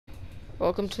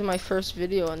Welcome to my first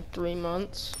video in 3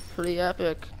 months. Pretty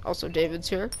epic. Also, David's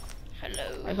here.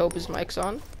 Hello. I hope his mic's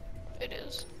on. It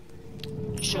is.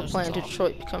 We're playing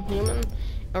Detroit Become Human,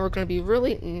 and we're gonna be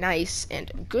really nice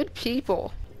and good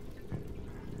people.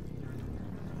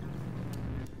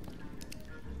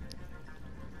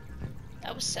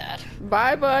 That was sad.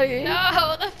 Bye, buddy.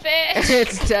 No, the fish.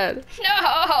 It's dead. No,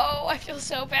 I feel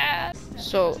so bad.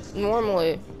 So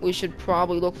normally we should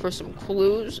probably look for some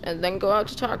clues and then go out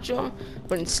to talk to him,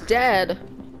 but instead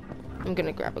I'm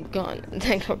gonna grab a gun and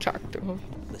then go talk to him.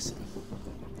 Listen,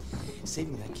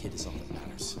 saving that kid is all that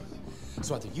matters.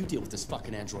 So either you deal with this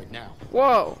fucking android now,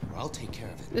 Whoa! or I'll take care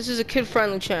of it. This is a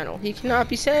kid-friendly channel. He cannot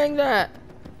be saying that.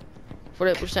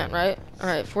 48%, right? All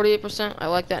right, 48%. I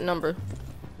like that number.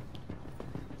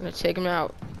 I'm gonna take him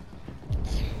out.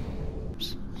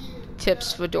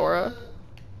 Tips Fedora.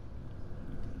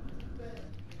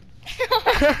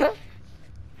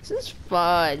 This is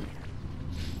fun.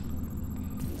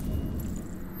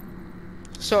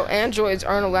 So androids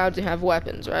aren't allowed to have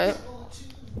weapons, right?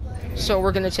 So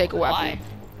we're gonna take a weapon. Why?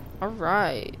 All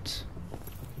right.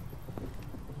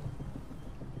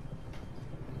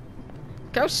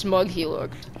 Look how smug he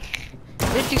looked.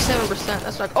 57%.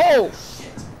 That's like, oh!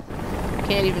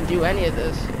 Can't even do any of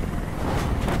this.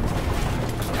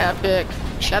 Epic.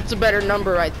 That's a better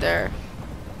number right there.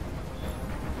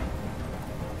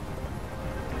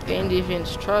 Gain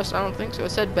Deviant's trust? I don't think so. It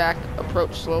said back,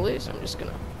 approach slowly, so I'm just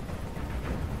gonna...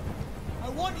 I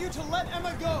want you to let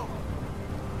Emma go.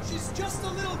 She's just a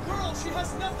little girl. She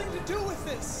has nothing to do with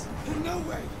this. No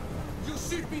way. You'll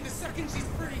shoot me the second she's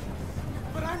free.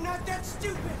 But I'm not that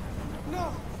stupid.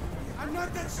 No, I'm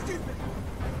not that stupid.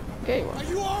 Okay, well. Are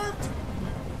you armed?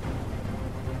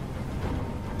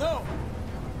 No,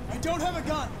 I don't have a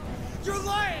gun. You're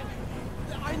lying.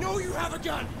 I know you have a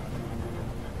gun.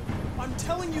 I'm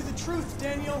telling you the truth,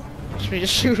 Daniel. Should we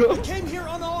just shoot I him? came here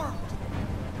unarmed.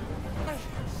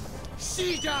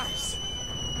 She dies.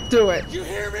 Do it. You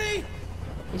hear me?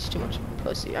 He's too much of a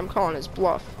pussy. I'm calling his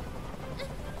bluff.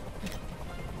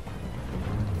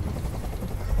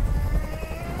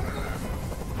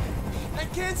 I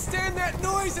can't stand that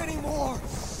noise anymore.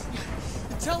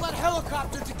 Tell that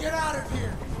helicopter to get out of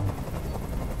here.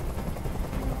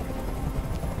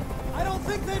 I don't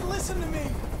think they'd listen to me.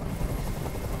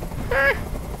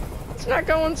 It's not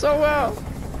going so well.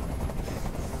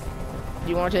 Do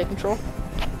you want to take control?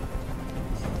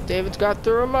 David's got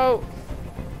the remote.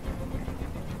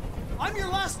 I'm your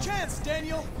last chance,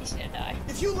 Daniel. He's gonna die.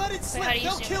 If you let it slip, how do you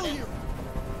they'll zoom kill in? you.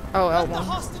 Oh, Let the L1.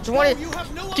 hostage Do you go. want You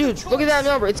have no it? other Dude, look at that choice.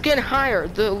 number. It's getting higher.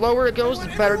 The lower it goes, the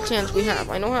want better everyone chance to we leave. have.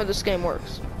 I know how this game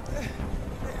works.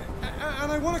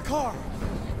 And I want a car.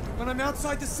 When I'm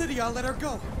outside the city, I'll let her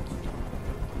go.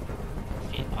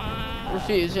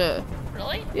 Refuse, yeah.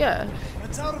 Really? Yeah.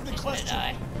 It's out of the He's gonna question.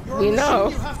 die. You're We a machine, know.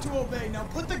 You have to obey. Now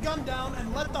put the gun down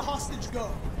and let the hostage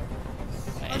go.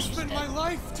 Wait, I've she's spent dead. my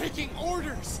life taking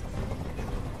orders.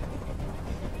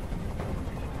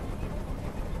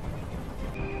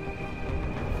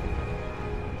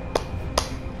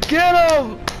 Get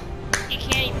him! You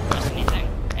can't even press anything.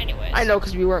 Anyways. I know,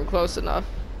 because we weren't close enough.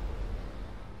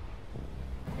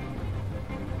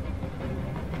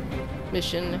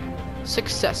 Mission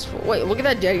successful. Wait, look at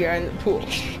that dead guy in the pool.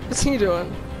 What's he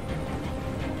doing?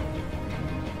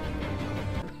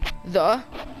 The?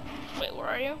 Wait, where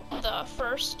are you? The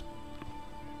first.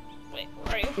 Wait,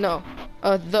 where are you? No.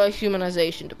 The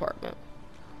humanization department.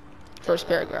 First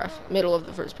paragraph. Middle of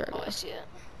the first Oh, I paragraph. see it.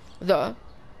 The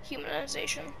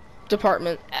Humanization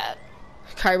department. at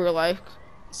Kyber Life.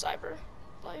 Cyber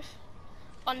Life.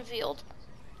 Unveiled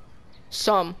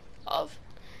Some. of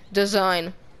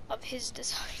Design. his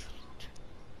design.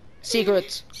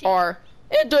 Secrets are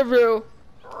interview.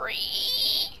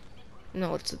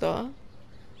 No, it's the.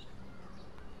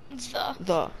 It's the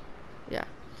The. Yeah.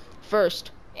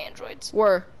 First. androids.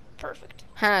 Were. Perfect.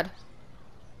 Had.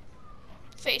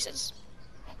 Faces.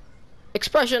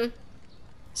 Expression.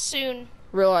 Soon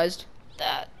Realized.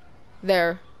 that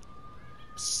There.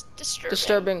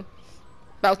 disturbing.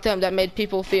 About them that made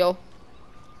people feel.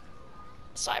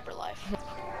 Cyber life.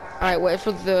 Alright, wait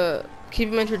for the.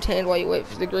 Keep them entertained while you wait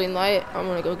for the green light. I'm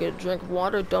gonna go get a drink of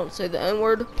water. Don't say the N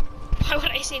word. Why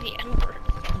would I say the N word?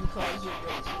 Because you're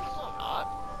racist. I'm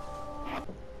not.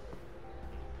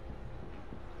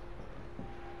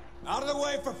 Out of the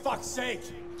way, for fuck's sake.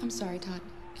 I'm sorry, Todd.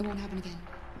 It won't happen again.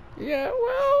 Yeah,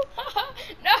 well.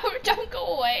 No, don't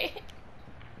go away.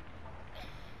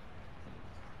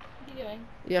 What are you doing?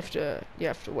 You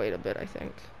have to wait a bit, I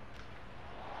think.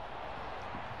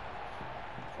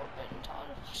 Forbidden Todd.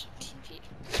 17 feet.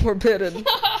 Forbidden.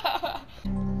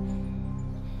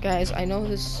 Guys, I know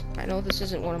this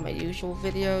isn't one of my usual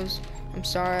videos. I'm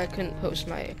sorry I couldn't post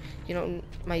my,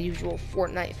 my usual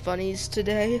Fortnite funnies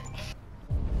today.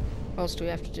 What else do we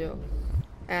have to do?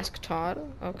 Ask Todd?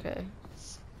 Okay.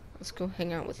 Let's go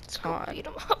hang out with Todd. Go beat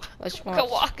him up. Let's watch. Go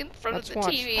walk in front of the Let's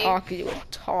watch TV. hockey with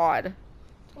Todd.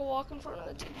 Go walk in front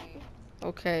of the TV.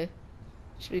 Okay.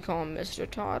 Should we call him Mr.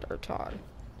 Todd or Todd?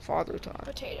 Father Todd.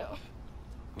 Potato.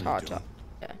 Todd Todd.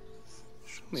 Yeah.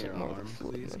 Show me Is it your more of a arm,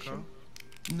 fluid please, motion? Carl.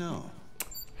 No.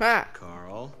 Ha!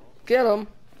 Carl. Get him!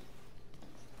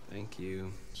 Thank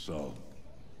you. So,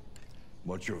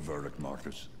 what's your verdict,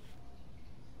 Marcus?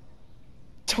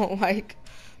 Don't like.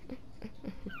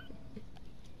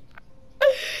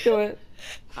 Do it.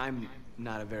 I'm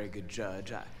not a very good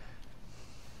judge.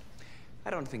 I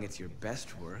don't think it's your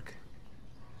best work.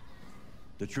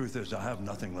 The truth is, I have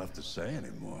nothing left to say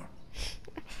anymore.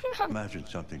 Imagine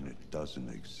something that doesn't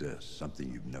exist,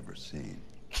 something you've never seen.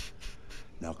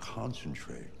 Now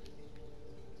concentrate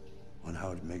on how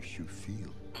it makes you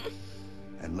feel,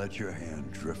 and let your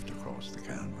hand drift across the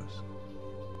canvas.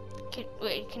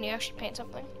 Wait, can you actually paint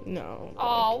something? No.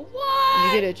 Oh,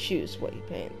 what? You get to choose what you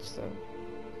paint, so.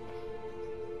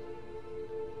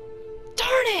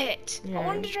 Darn it! Yeah.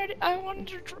 I wanted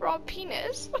to draw a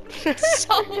penis. It's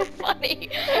so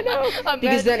funny. I know.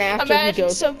 Because then after he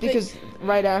goes, something. because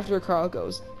right after Carl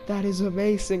goes, that is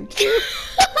amazing.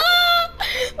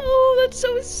 Oh, that's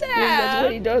so sad. That's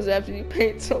what he does after you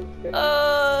paint something.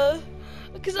 And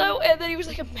then he was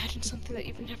like, imagine something that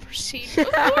you've never seen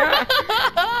before.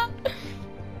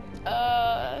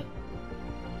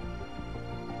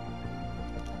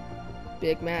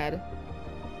 Big mad.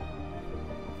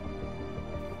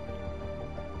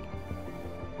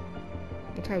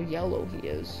 Look how yellow he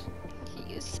is.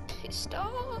 He is pissed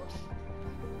off.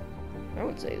 I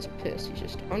wouldn't say he's pissed, he's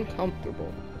just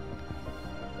uncomfortable.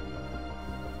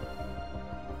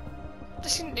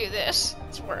 Just gonna do this.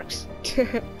 This works.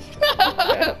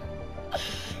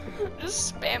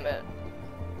 Just spam it.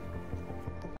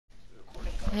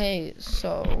 Hey,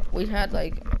 so we had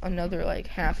like another like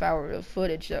half hour of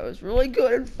footage that was really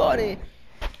good and funny,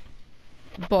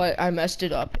 but I messed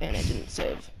it up and it didn't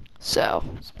save. So,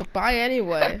 but bye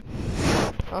anyway.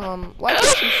 Like and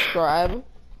subscribe,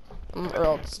 or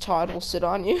else Todd will sit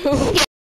on you.